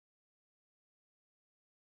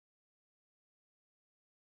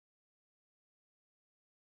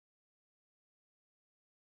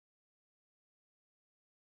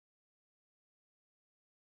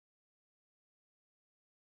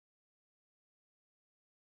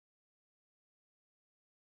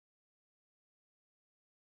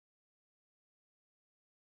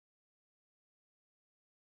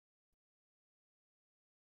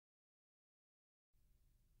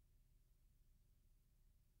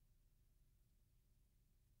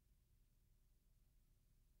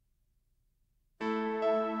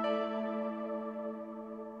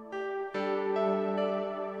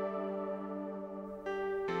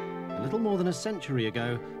little more than a century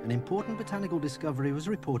ago, an important botanical discovery was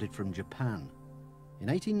reported from Japan. In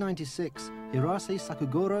 1896, Hirase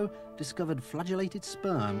Sakugoro discovered flagellated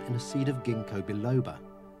sperm in a seed of Ginkgo biloba.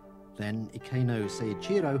 Then Ikeno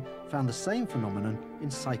Seiichiro found the same phenomenon in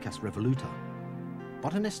Cycas revoluta.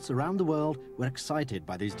 Botanists around the world were excited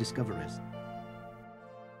by these discoveries.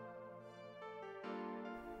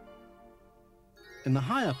 In the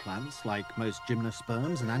higher plants, like most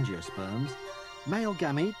gymnosperms and angiosperms, male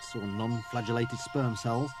gametes, or non-flagellated sperm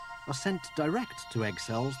cells, are sent direct to egg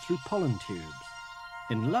cells through pollen tubes.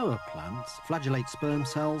 In lower plants, flagellate sperm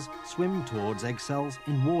cells swim towards egg cells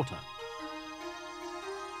in water.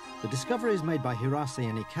 The discoveries made by Hirase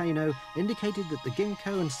and Ikeno indicated that the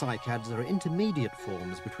Ginkgo and Cycads are intermediate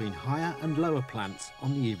forms between higher and lower plants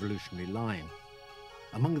on the evolutionary line.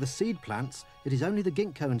 Among the seed plants, it is only the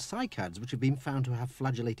Ginkgo and Cycads which have been found to have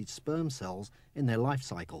flagellated sperm cells in their life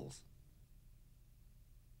cycles.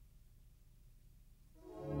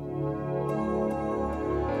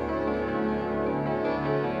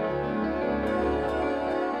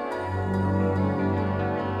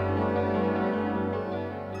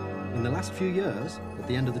 In the last few years, at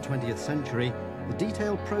the end of the 20th century, the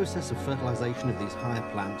detailed process of fertilization of these higher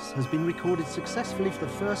plants has been recorded successfully for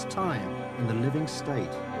the first time in the living state.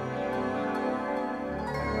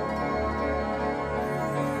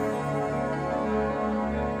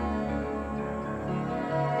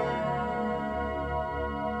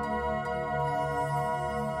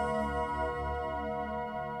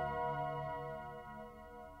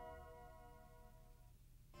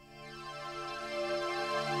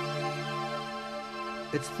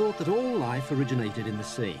 It's thought that all life originated in the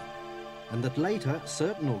sea, and that later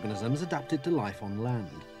certain organisms adapted to life on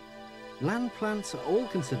land. Land plants are all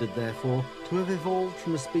considered, therefore, to have evolved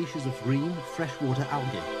from a species of green freshwater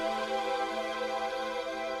algae.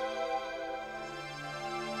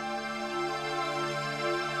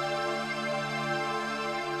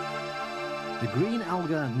 The green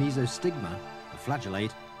alga mesostigma, a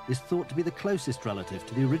flagellate, is thought to be the closest relative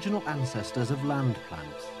to the original ancestors of land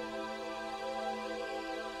plants.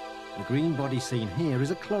 The green body seen here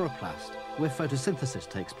is a chloroplast, where photosynthesis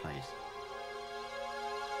takes place.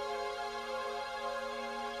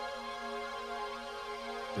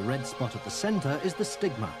 The red spot at the center is the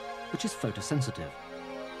stigma, which is photosensitive.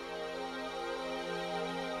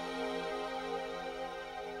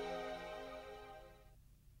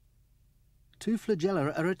 Two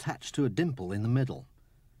flagella are attached to a dimple in the middle.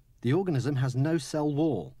 The organism has no cell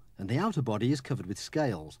wall, and the outer body is covered with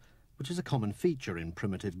scales, which is a common feature in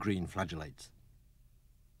primitive green flagellates.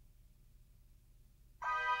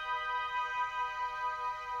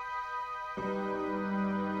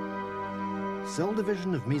 Cell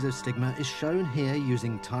division of mesostigma is shown here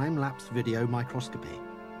using time-lapse video microscopy.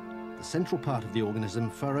 The central part of the organism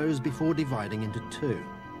furrows before dividing into two.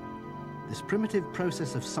 This primitive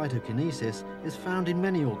process of cytokinesis is found in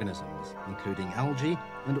many organisms, including algae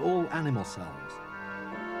and all animal cells.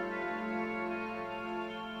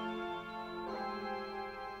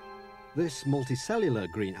 This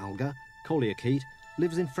multicellular green alga, coleochaete,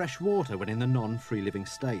 lives in fresh water when in the non-free-living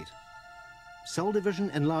state. Cell division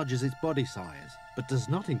enlarges its body size, but does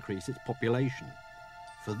not increase its population.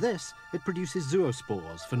 For this, it produces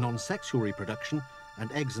zoospores for non-sexual reproduction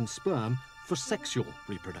and eggs and sperm for sexual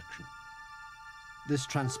reproduction. This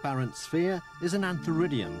transparent sphere is an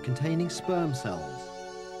antheridium containing sperm cells.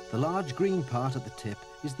 The large green part at the tip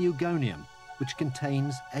is the eugonium, which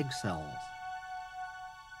contains egg cells.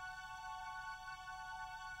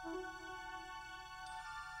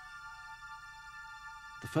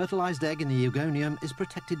 The fertilized egg in the eugonium is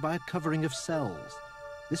protected by a covering of cells.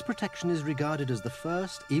 This protection is regarded as the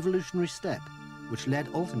first evolutionary step, which led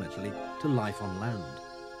ultimately to life on land.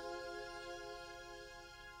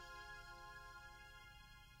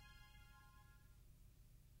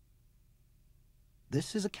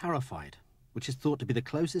 This is a charophyte, which is thought to be the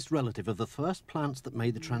closest relative of the first plants that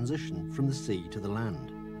made the transition from the sea to the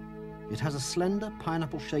land. It has a slender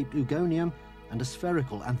pineapple-shaped eugonium and a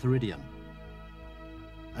spherical antheridium.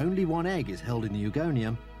 Only one egg is held in the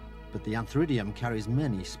eugonium, but the antheridium carries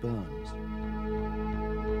many sperms.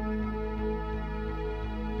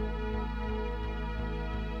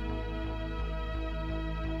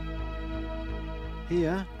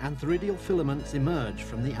 Here, antheridial filaments emerge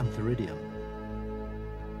from the antheridium.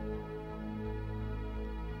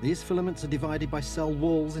 These filaments are divided by cell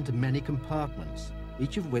walls into many compartments,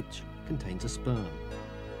 each of which contains a sperm.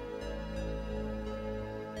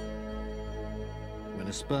 When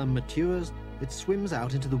a sperm matures, it swims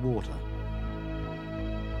out into the water.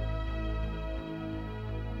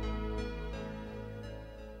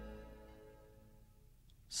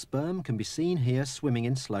 sperm can be seen here swimming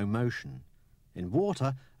in slow motion. In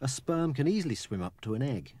water, a sperm can easily swim up to an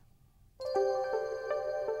egg.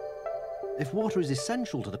 If water is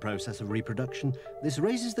essential to the process of reproduction, this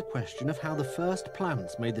raises the question of how the first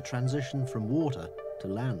plants made the transition from water to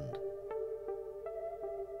land.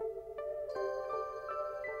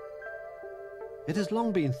 It has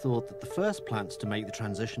long been thought that the first plants to make the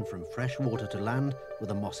transition from fresh water to land were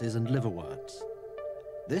the mosses and liverworts.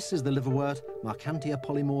 This is the liverwort Marchantia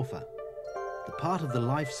polymorpha. The part of the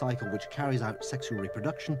life cycle which carries out sexual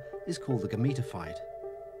reproduction is called the gametophyte.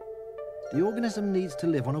 The organism needs to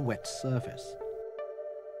live on a wet surface.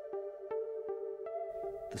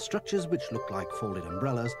 The structures which look like folded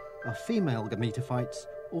umbrellas are female gametophytes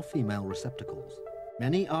or female receptacles.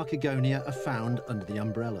 Many archegonia are found under the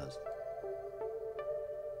umbrellas.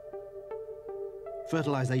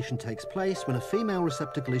 Fertilization takes place when a female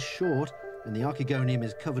receptacle is short and the archegonium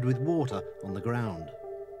is covered with water on the ground.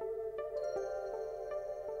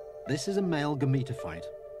 This is a male gametophyte.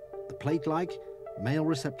 The plate-like male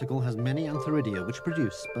receptacle has many antheridia which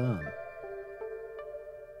produce sperm.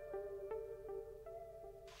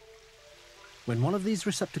 When one of these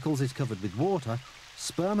receptacles is covered with water,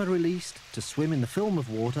 sperm are released to swim in the film of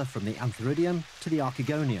water from the antheridium to the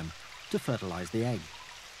archegonium to fertilize the egg.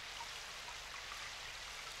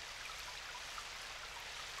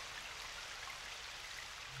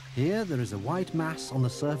 Here there is a white mass on the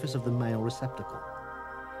surface of the male receptacle.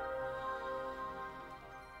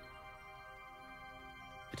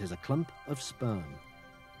 It is a clump of sperm.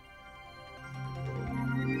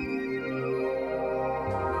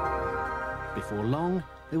 Before long,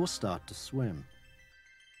 they will start to swim.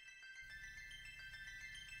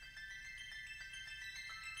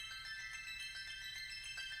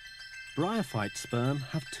 Bryophyte sperm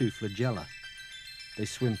have two flagella. They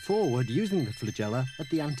swim forward using the flagella at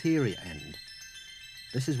the anterior end.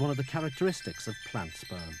 This is one of the characteristics of plant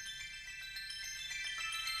sperm.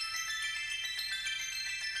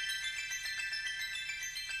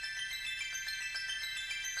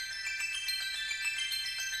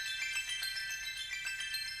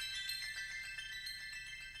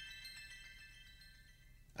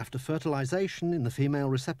 After fertilization in the female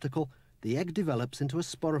receptacle, the egg develops into a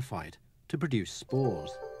sporophyte to produce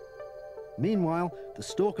spores. Meanwhile, the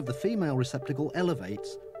stalk of the female receptacle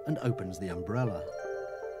elevates and opens the umbrella.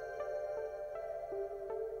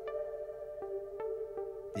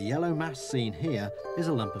 The yellow mass seen here is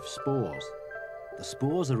a lump of spores. The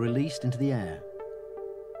spores are released into the air.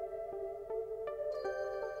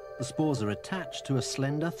 The spores are attached to a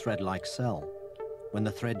slender thread-like cell. When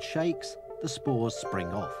the thread shakes, the spores spring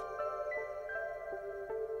off.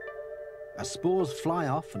 As spores fly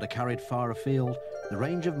off and are carried far afield, the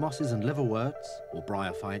range of mosses and liverworts, or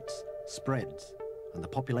bryophytes, spreads, and the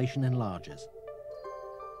population enlarges.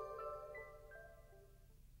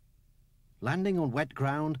 Landing on wet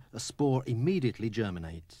ground, a spore immediately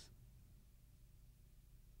germinates.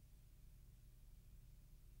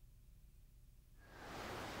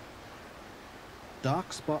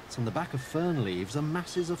 Dark spots on the back of fern leaves are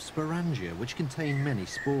masses of sporangia which contain many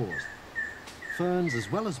spores. Ferns, as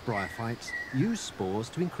well as bryophytes, use spores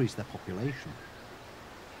to increase their population.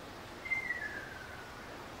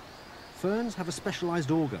 Ferns have a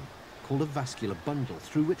specialized organ called a vascular bundle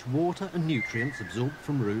through which water and nutrients absorbed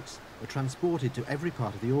from roots are transported to every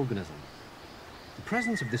part of the organism. The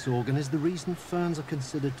presence of this organ is the reason ferns are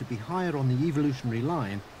considered to be higher on the evolutionary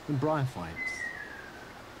line than bryophytes.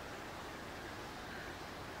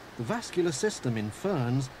 The vascular system in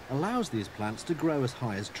ferns allows these plants to grow as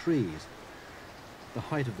high as trees. The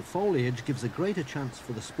height of the foliage gives a greater chance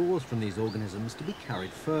for the spores from these organisms to be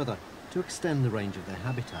carried further, to extend the range of their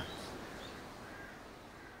habitats.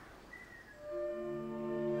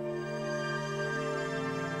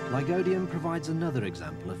 Lygodium provides another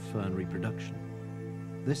example of fern reproduction.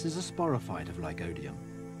 This is a sporophyte of Lygodium.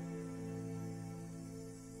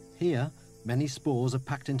 Here, many spores are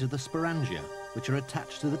packed into the sporangia, which are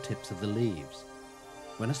attached to the tips of the leaves.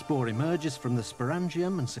 When a spore emerges from the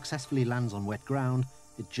sporangium and successfully lands on wet ground,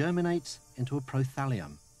 it germinates into a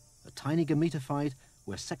prothallium, a tiny gametophyte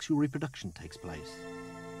where sexual reproduction takes place.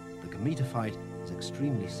 The gametophyte is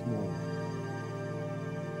extremely small.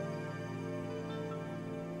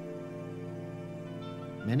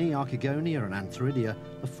 Many archegonia and antheridia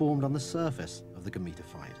are formed on the surface of the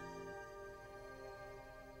gametophyte.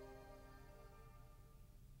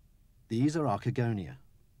 These are archegonia.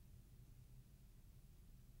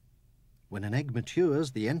 When an egg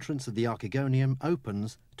matures, the entrance of the archegonium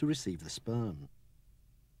opens to receive the sperm.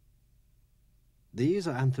 These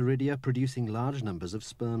are antheridia producing large numbers of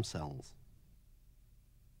sperm cells.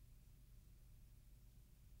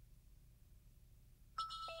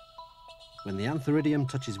 When the antheridium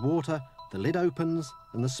touches water, the lid opens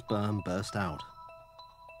and the sperm bursts out.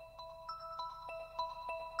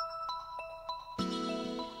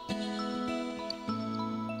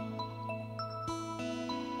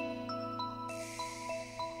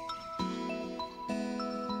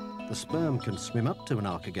 The sperm can swim up to an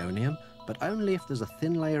archegonium, but only if there's a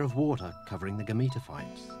thin layer of water covering the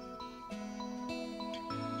gametophytes.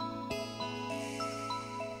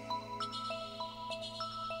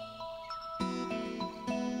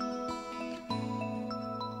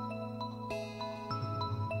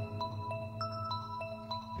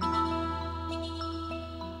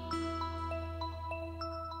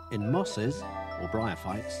 In mosses, or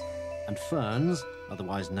bryophytes, and ferns,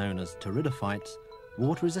 otherwise known as pteridophytes,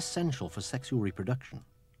 water is essential for sexual reproduction.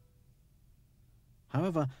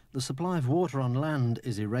 However, the supply of water on land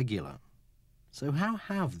is irregular. So how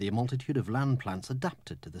have the multitude of land plants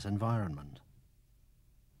adapted to this environment?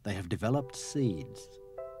 They have developed seeds.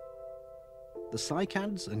 The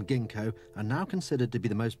cycads and ginkgo are now considered to be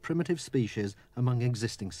the most primitive species among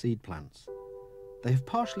existing seed plants. They have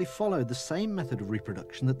partially followed the same method of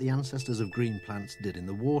reproduction that the ancestors of green plants did in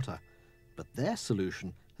the water, but their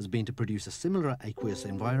solution has been to produce a similar aqueous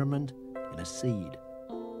environment in a seed.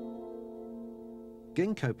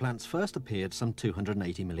 Ginkgo plants first appeared some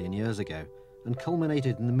 280 million years ago and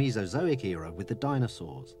culminated in the Mesozoic era with the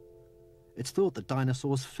dinosaurs. It's thought that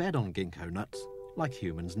dinosaurs fed on ginkgo nuts, like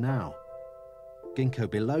humans now. Ginkgo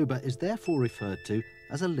biloba is therefore referred to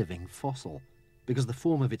as a living fossil, because the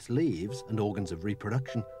form of its leaves and organs of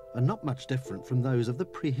reproduction are not much different from those of the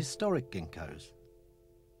prehistoric ginkgos.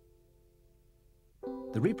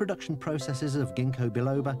 The reproduction processes of Ginkgo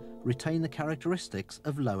biloba retain the characteristics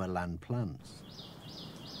of lower land plants.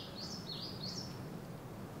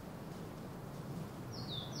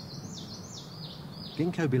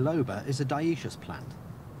 Ginkgo biloba is a dioecious plant,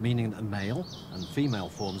 meaning that the male and female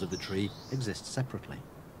forms of the tree exist separately.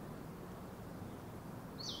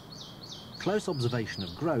 Close observation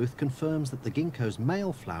of growth confirms that the ginkgo's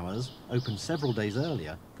male flowers open several days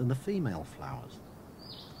earlier than the female flowers.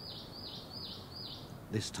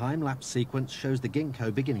 This time-lapse sequence shows the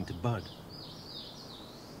ginkgo beginning to bud.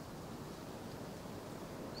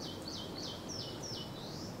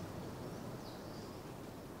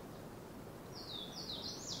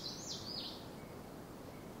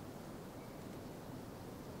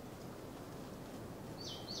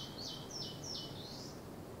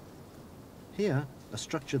 Here, a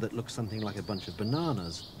structure that looks something like a bunch of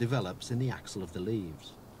bananas develops in the axil of the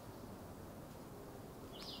leaves.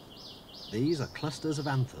 These are clusters of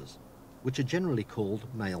anthers, which are generally called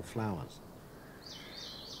male flowers.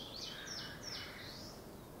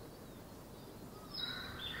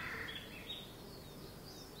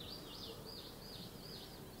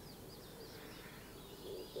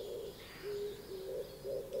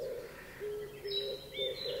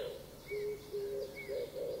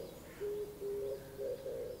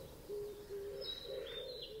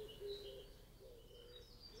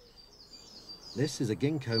 This is a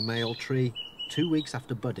ginkgo male tree 2 weeks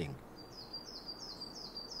after budding.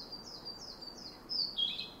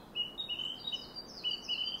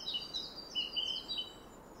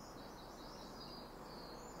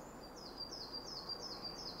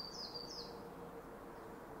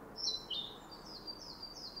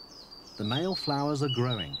 The male flowers are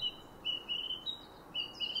growing.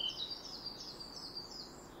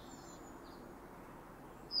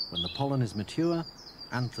 When the pollen is mature,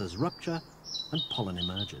 anthers rupture and pollen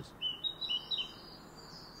emerges.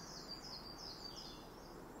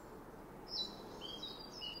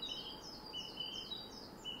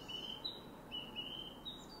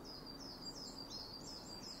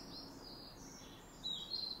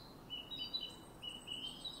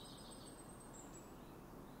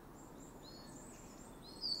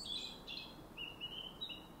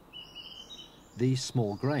 These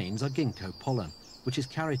small grains are ginkgo pollen, which is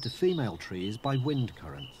carried to female trees by wind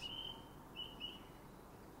currents.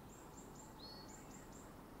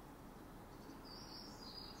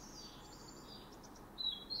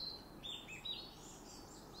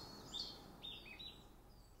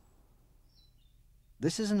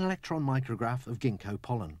 This is an electron micrograph of ginkgo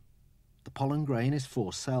pollen. The pollen grain is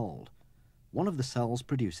four-celled. One of the cells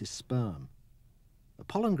produces sperm. The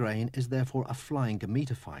pollen grain is therefore a flying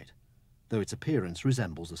gametophyte, though its appearance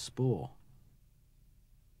resembles a spore.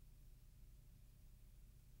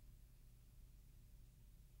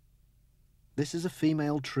 This is a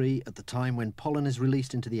female tree at the time when pollen is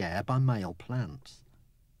released into the air by male plants.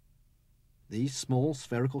 These small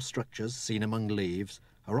spherical structures seen among leaves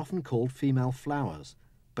are often called female flowers,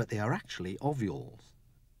 but they are actually ovules.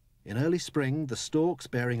 In early spring, the stalks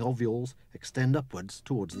bearing ovules extend upwards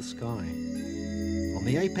towards the sky. On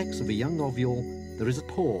the apex of a young ovule, there is a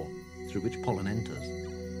pore through which pollen enters.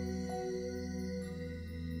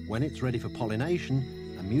 When it's ready for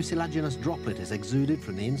pollination, a mucilaginous droplet is exuded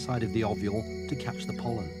from the inside of the ovule to catch the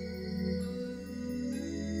pollen.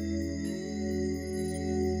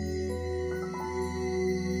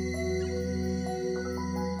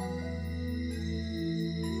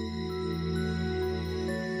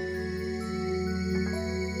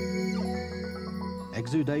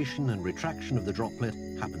 Exudation and retraction of the droplet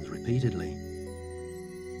happens repeatedly.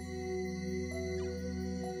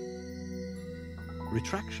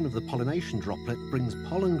 Retraction of the pollination droplet brings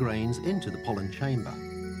pollen grains into the pollen chamber.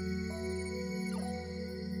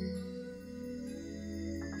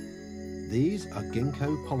 These are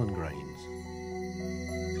Ginkgo pollen grains.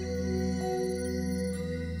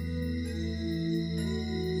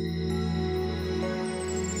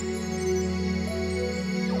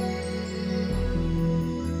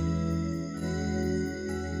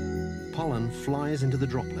 Pollen flies into the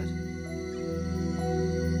droplet.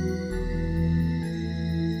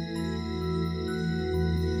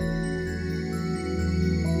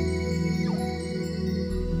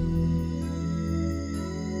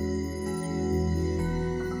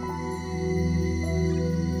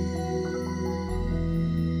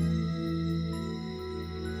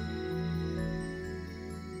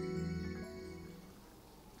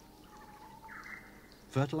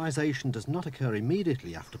 Fertilization does not occur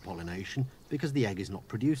immediately after pollination because the egg is not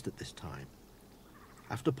produced at this time.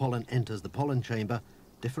 After pollen enters the pollen chamber,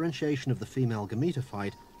 differentiation of the female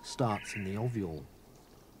gametophyte starts in the ovule.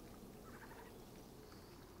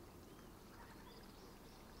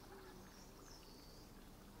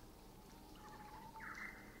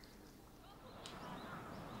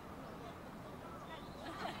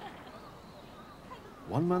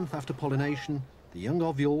 One month after pollination, the young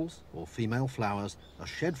ovules, or female flowers, are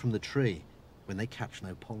shed from the tree when they catch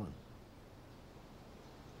no pollen.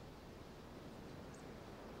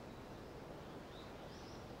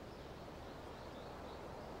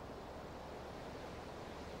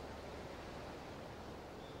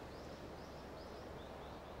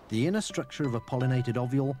 The inner structure of a pollinated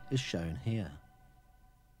ovule is shown here.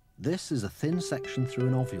 This is a thin section through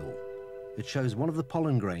an ovule. It shows one of the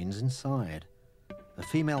pollen grains inside. A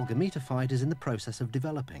female gametophyte is in the process of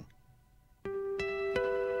developing.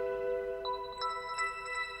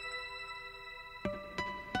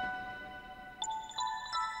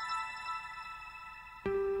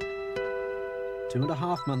 Two and a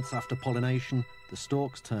half months after pollination, the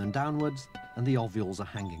stalks turn downwards and the ovules are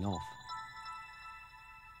hanging off.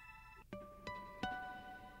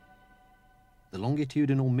 The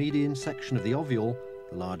longitudinal median section of the ovule,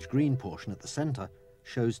 the large green portion at the centre,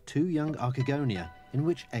 shows two young archegonia in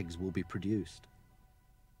which eggs will be produced.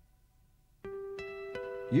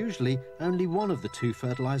 Usually, only one of the two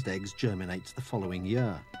fertilized eggs germinates the following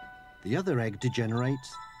year. The other egg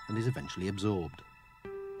degenerates and is eventually absorbed.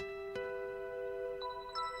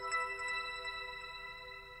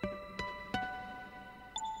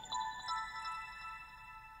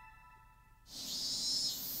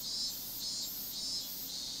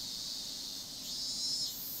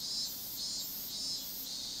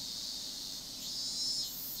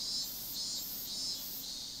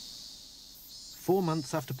 Four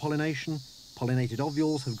months after pollination, pollinated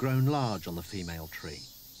ovules have grown large on the female tree.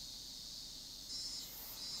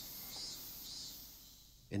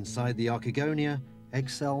 Inside the archegonia, egg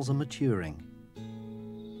cells are maturing.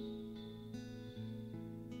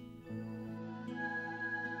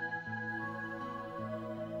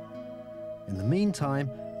 In the meantime,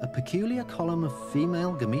 a peculiar column of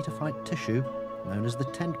female gametophyte tissue, known as the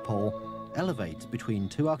tent pole, elevates between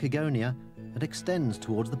two archegonia and extends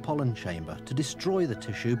towards the pollen chamber to destroy the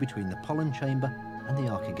tissue between the pollen chamber and the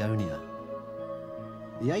archegonia.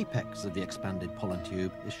 The apex of the expanded pollen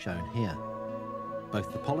tube is shown here.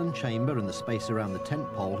 Both the pollen chamber and the space around the tent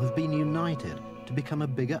pole have been united to become a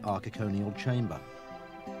bigger archegonial chamber.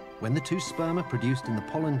 When the two sperm are produced in the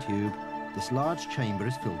pollen tube, this large chamber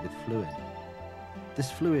is filled with fluid.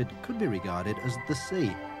 This fluid could be regarded as the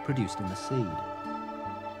seed produced in the seed.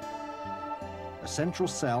 A central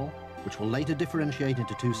cell, which will later differentiate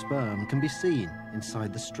into two sperm, can be seen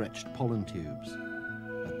inside the stretched pollen tubes.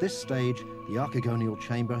 At this stage, the archegonial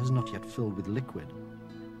chamber has not yet filled with liquid.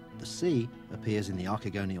 The C appears in the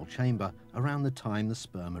archegonial chamber around the time the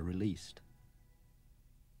sperm are released.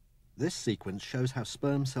 This sequence shows how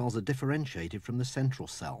sperm cells are differentiated from the central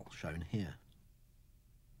cell, shown here.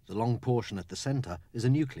 The long portion at the centre is a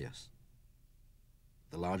nucleus.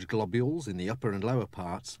 The large globules in the upper and lower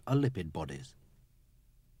parts are lipid bodies.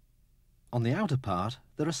 On the outer part,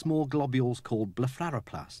 there are small globules called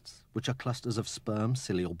blepharoplasts, which are clusters of sperm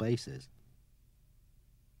cilial bases.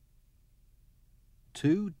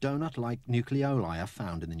 Two donut-like nucleoli are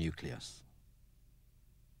found in the nucleus.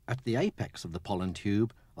 At the apex of the pollen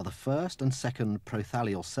tube are the first and second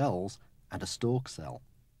prothallal cells and a stalk cell.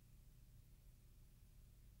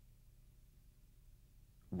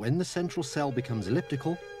 When the central cell becomes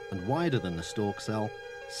elliptical and wider than the stalk cell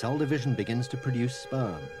division begins to produce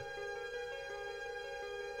sperm.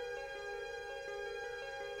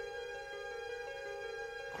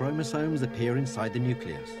 Chromosomes appear inside the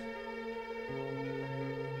nucleus.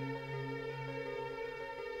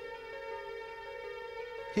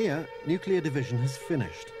 Here, nuclear division has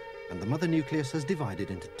finished, and the mother nucleus has divided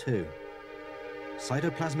into two.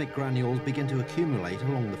 Cytoplasmic granules begin to accumulate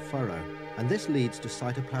along the furrow, and this leads to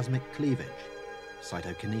cytoplasmic cleavage,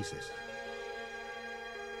 cytokinesis.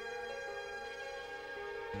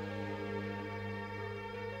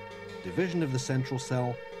 Division of the central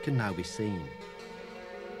cell can now be seen.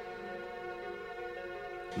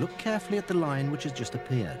 Look carefully at the line which has just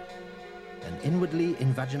appeared. An inwardly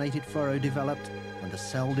invaginated furrow developed and the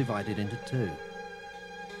cell divided into two.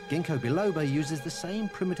 Ginkgo biloba uses the same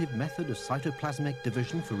primitive method of cytoplasmic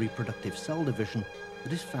division for reproductive cell division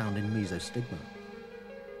that is found in mesostigma.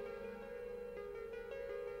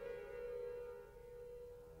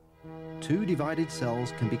 Two divided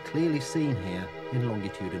cells can be clearly seen here in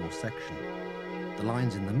longitudinal section. The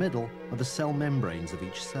lines in the middle are the cell membranes of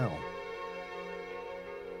each cell.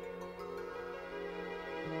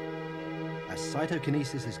 As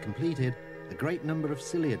cytokinesis is completed, a great number of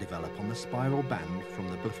cilia develop on the spiral band from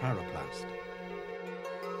the blepharoplast.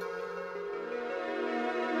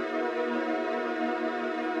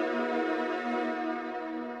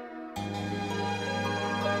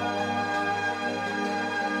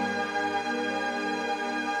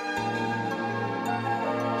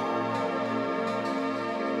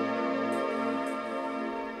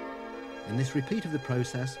 In this repeat of the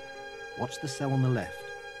process, watch the cell on the left.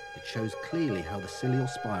 It shows clearly how the cilial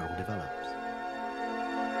spiral develops.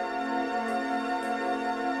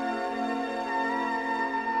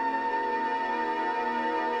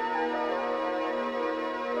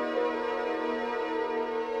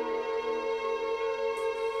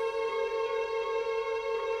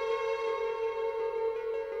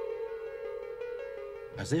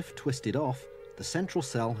 As if twisted off, the central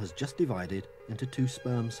cell has just divided into two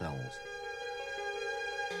sperm cells.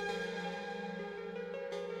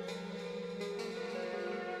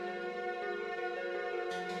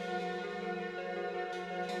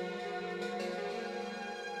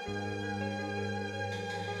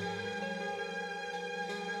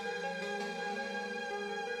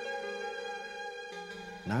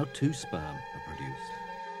 Now two sperm are produced.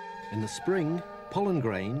 In the spring, pollen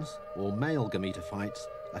grains, or male gametophytes,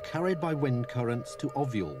 are carried by wind currents to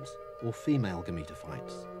ovules, or female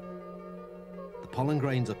gametophytes. The pollen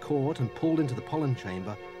grains are caught and pulled into the pollen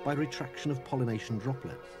chamber by retraction of pollination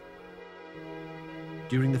droplets.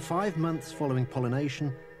 During the 5 months following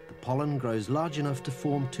pollination, the pollen grows large enough to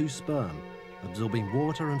form two sperm, absorbing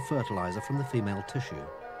water and fertilizer from the female tissue,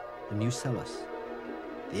 a nucellus.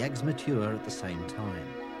 The eggs mature at the same time.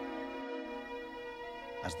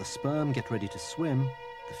 As the sperm get ready to swim,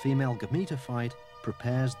 the female gametophyte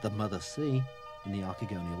prepares the mother sea in the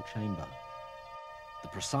archegonial chamber. The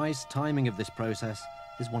precise timing of this process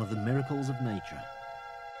is one of the miracles of nature.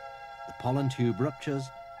 The pollen tube ruptures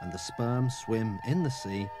and the sperm swim in the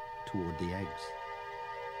sea toward the eggs.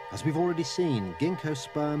 As we've already seen, ginkgo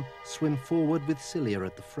sperm swim forward with cilia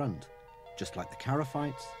at the front, just like the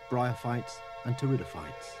charophytes, bryophytes, and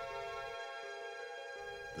pteridophytes.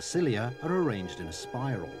 The cilia are arranged in a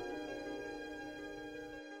spiral.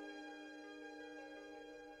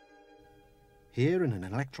 Here, in an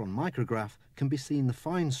electron micrograph, can be seen the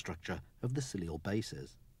fine structure of the cilial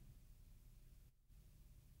bases.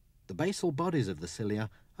 The basal bodies of the cilia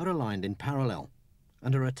are aligned in parallel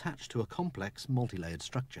and are attached to a complex multi-layered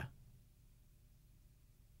structure.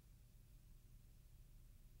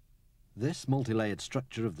 This multi-layered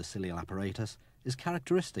structure of the cilial apparatus is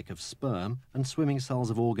characteristic of sperm and swimming cells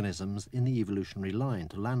of organisms in the evolutionary line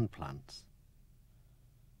to land plants.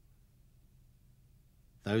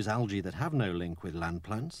 Those algae that have no link with land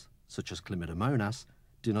plants, such as Chlamydomonas,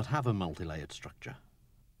 do not have a multi-layered structure.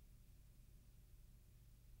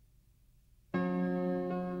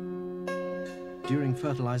 During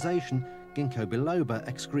fertilization, Ginkgo biloba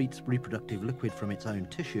excretes reproductive liquid from its own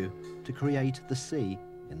tissue to create the sea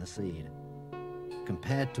in the seed.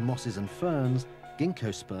 Compared to mosses and ferns,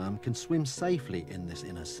 ginkgo sperm can swim safely in this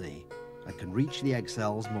inner sea and can reach the egg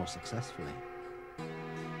cells more successfully.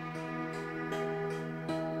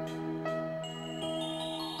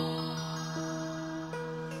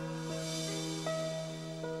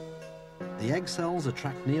 The egg cells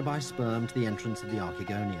attract nearby sperm to the entrance of the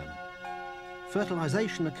archegonium.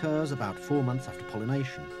 Fertilization occurs about 4 months after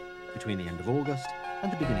pollination, between the end of August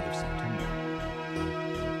and the beginning of September.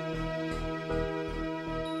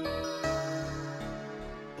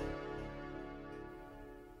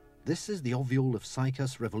 This is the ovule of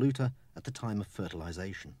Cycas revoluta at the time of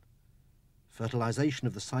fertilization. Fertilization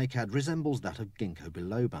of the cycad resembles that of Ginkgo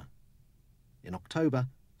biloba. In October,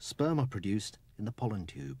 sperm are produced in the pollen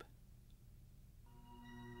tube.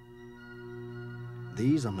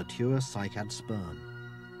 These are mature cycad sperm.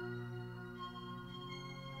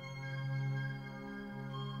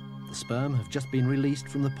 The sperm have just been released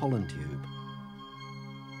from the pollen tube.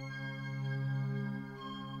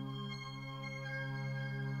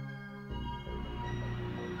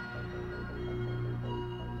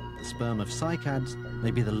 The sperm of cycads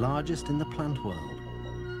may be the largest in the plant world.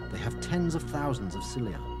 They have tens of thousands of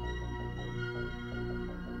cilia.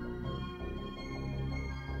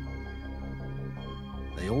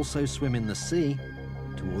 They also swim in the sea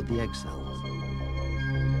toward the egg cells.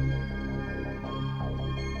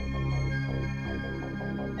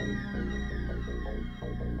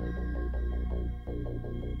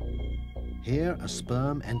 Here, a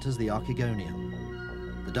sperm enters the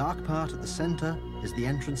archegonium. The dark part at the center is the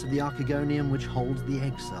entrance of the archegonium, which holds the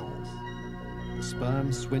egg cells. The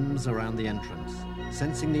sperm swims around the entrance,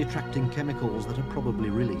 sensing the attracting chemicals that are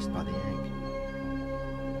probably released by the egg.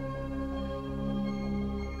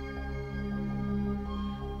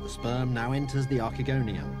 The sperm now enters the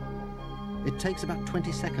archegonium. It takes about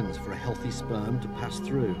 20 seconds for a healthy sperm to pass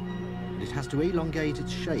through, and it has to elongate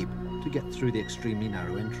its shape to get through the extremely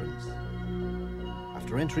narrow entrance.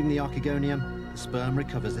 After entering the archegonium, the sperm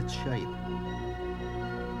recovers its shape.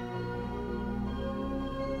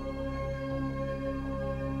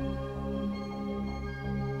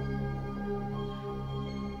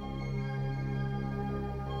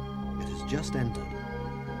 It has just entered.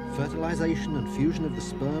 Fertilization and fusion of the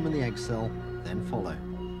sperm and the egg cell then follow.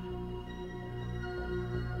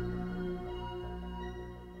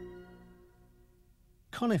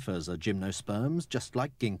 Conifers are gymnosperms, just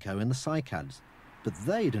like ginkgo and the cycads, but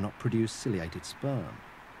they do not produce ciliated sperm.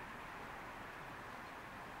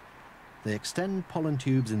 They extend pollen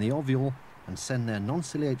tubes in the ovule and send their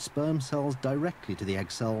non-ciliate sperm cells directly to the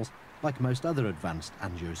egg cells, like most other advanced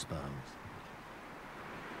angiosperms.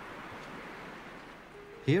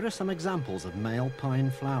 Here are some examples of male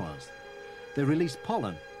pine flowers. They release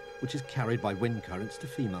pollen, which is carried by wind currents to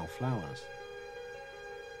female flowers.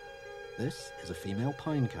 This is a female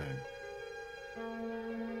pine cone.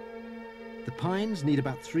 The pines need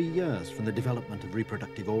about 3 years from the development of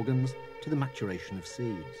reproductive organs to the maturation of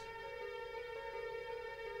seeds.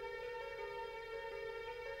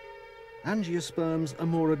 Angiosperms are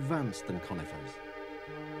more advanced than conifers.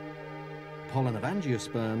 Pollen of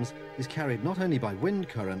angiosperms is carried not only by wind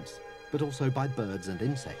currents, but also by birds and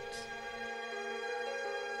insects.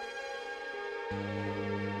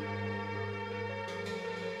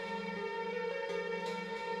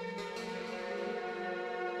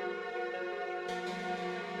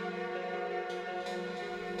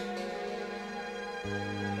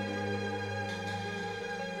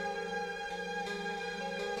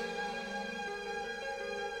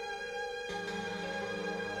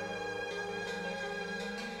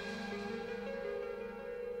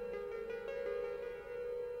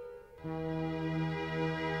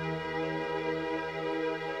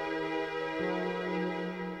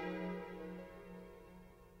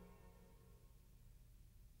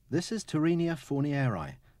 This is Terenia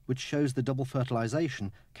fournieri, which shows the double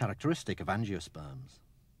fertilization characteristic of angiosperms.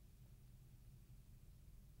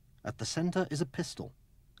 At the center is a pistil,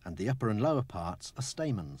 and the upper and lower parts are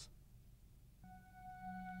stamens.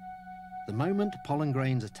 The moment pollen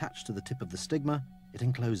grains attach to the tip of the stigma, it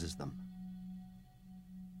encloses them.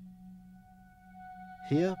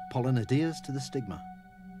 Here, pollen adheres to the stigma.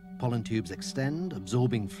 Pollen tubes extend,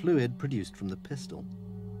 absorbing fluid produced from the pistil.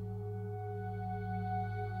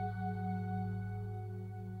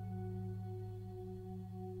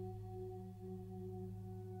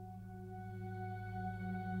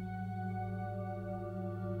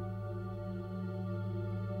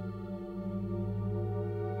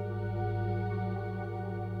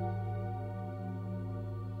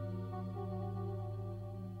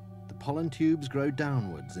 Pollen tubes grow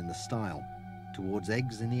downwards in the style, towards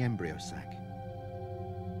eggs in the embryo sac.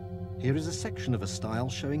 Here is a section of a style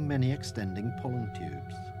showing many extending pollen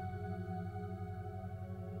tubes.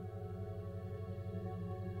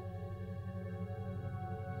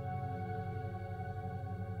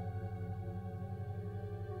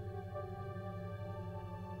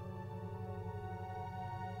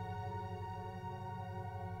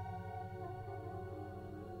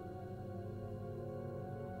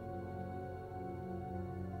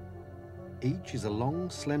 Each is a long,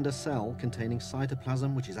 slender cell containing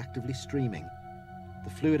cytoplasm which is actively streaming. The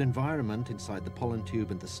fluid environment inside the pollen tube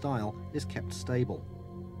and the style is kept stable.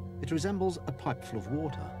 It resembles a pipe full of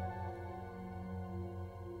water.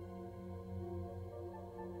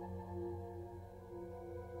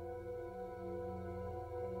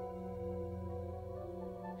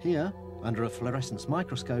 Here, under a fluorescence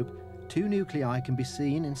microscope, two nuclei can be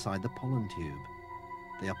seen inside the pollen tube.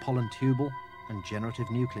 They are pollen tubal and generative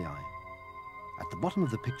nuclei. At the bottom of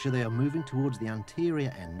the picture, they are moving towards the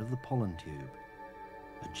anterior end of the pollen tube.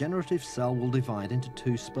 A generative cell will divide into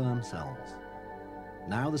two sperm cells.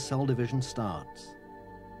 Now the cell division starts.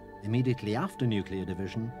 Immediately after nuclear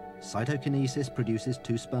division, cytokinesis produces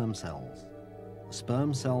two sperm cells. The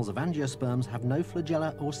sperm cells of angiosperms have no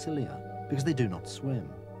flagella or cilia because they do not swim,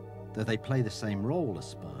 though they play the same role as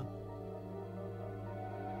sperm.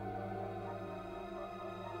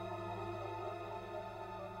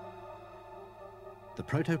 The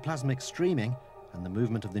protoplasmic streaming and the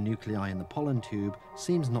movement of the nuclei in the pollen tube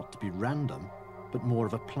seems not to be random, but more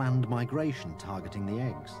of a planned migration targeting the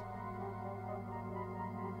eggs.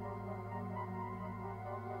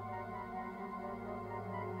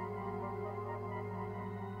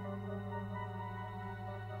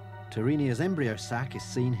 Terenia's embryo sac is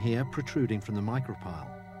seen here protruding from the micropyle.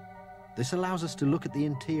 This allows us to look at the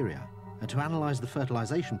interior and to analyze the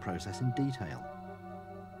fertilization process in detail.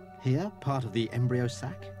 Here, part of the embryo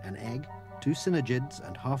sac, an egg, two synergids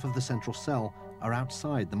and half of the central cell are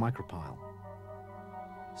outside the micropyle.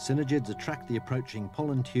 Synergids attract the approaching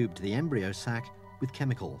pollen tube to the embryo sac with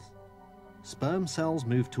chemicals. Sperm cells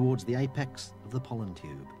move towards the apex of the pollen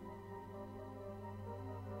tube.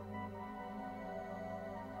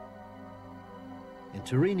 In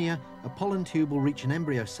Terenia, a pollen tube will reach an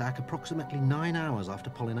embryo sac approximately 9 hours after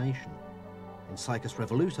pollination. In Cycas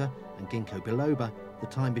revoluta and Ginkgo biloba, the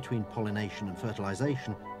time between pollination and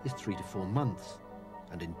fertilization is 3 to 4 months,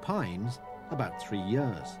 and in pines, about 3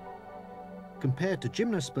 years. Compared to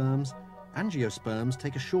gymnosperms, angiosperms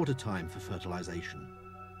take a shorter time for fertilization.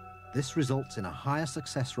 This results in a higher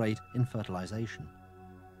success rate in fertilization.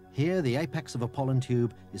 Here, the apex of a pollen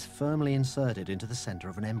tube is firmly inserted into the center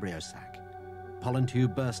of an embryo sac. Pollen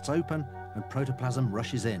tube bursts open and protoplasm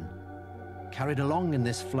rushes in. Carried along in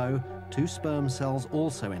this flow, two sperm cells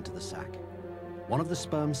also enter the sac. One of the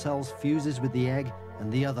sperm cells fuses with the egg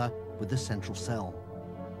and the other with the central cell.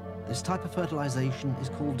 This type of fertilization is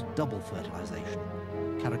called double fertilization,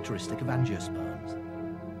 characteristic of angiosperms.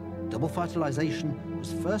 Double fertilization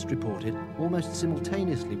was first reported almost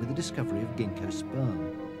simultaneously with the discovery of Ginkgo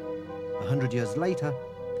sperm. 100 years later,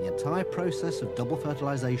 the entire process of double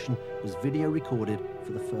fertilization was video recorded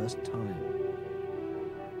for the first time.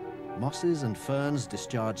 Mosses and ferns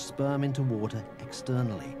discharge sperm into water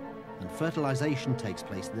externally, and fertilization takes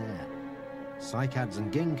place there. Cycads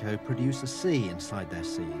and ginkgo produce a sea inside their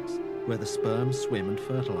seeds, where the sperms swim and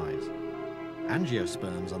fertilize.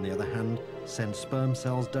 Angiosperms, on the other hand, send sperm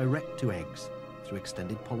cells direct to eggs through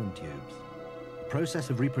extended pollen tubes. The process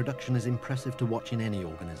of reproduction is impressive to watch in any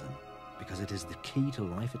organism, because it is the key to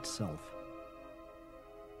life itself.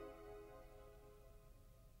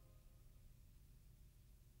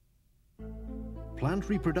 Plant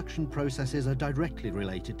reproduction processes are directly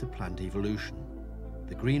related to plant evolution.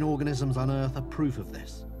 The green organisms on Earth are proof of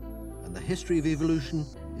this, and the history of evolution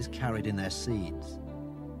is carried in their seeds.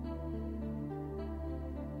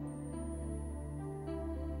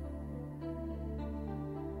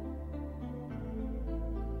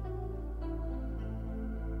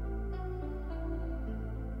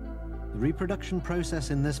 The reproduction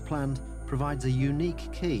process in this plant provides a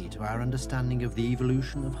unique key to our understanding of the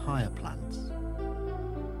evolution of higher plants.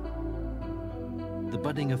 The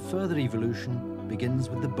budding of further evolution begins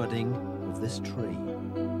with the budding of this tree.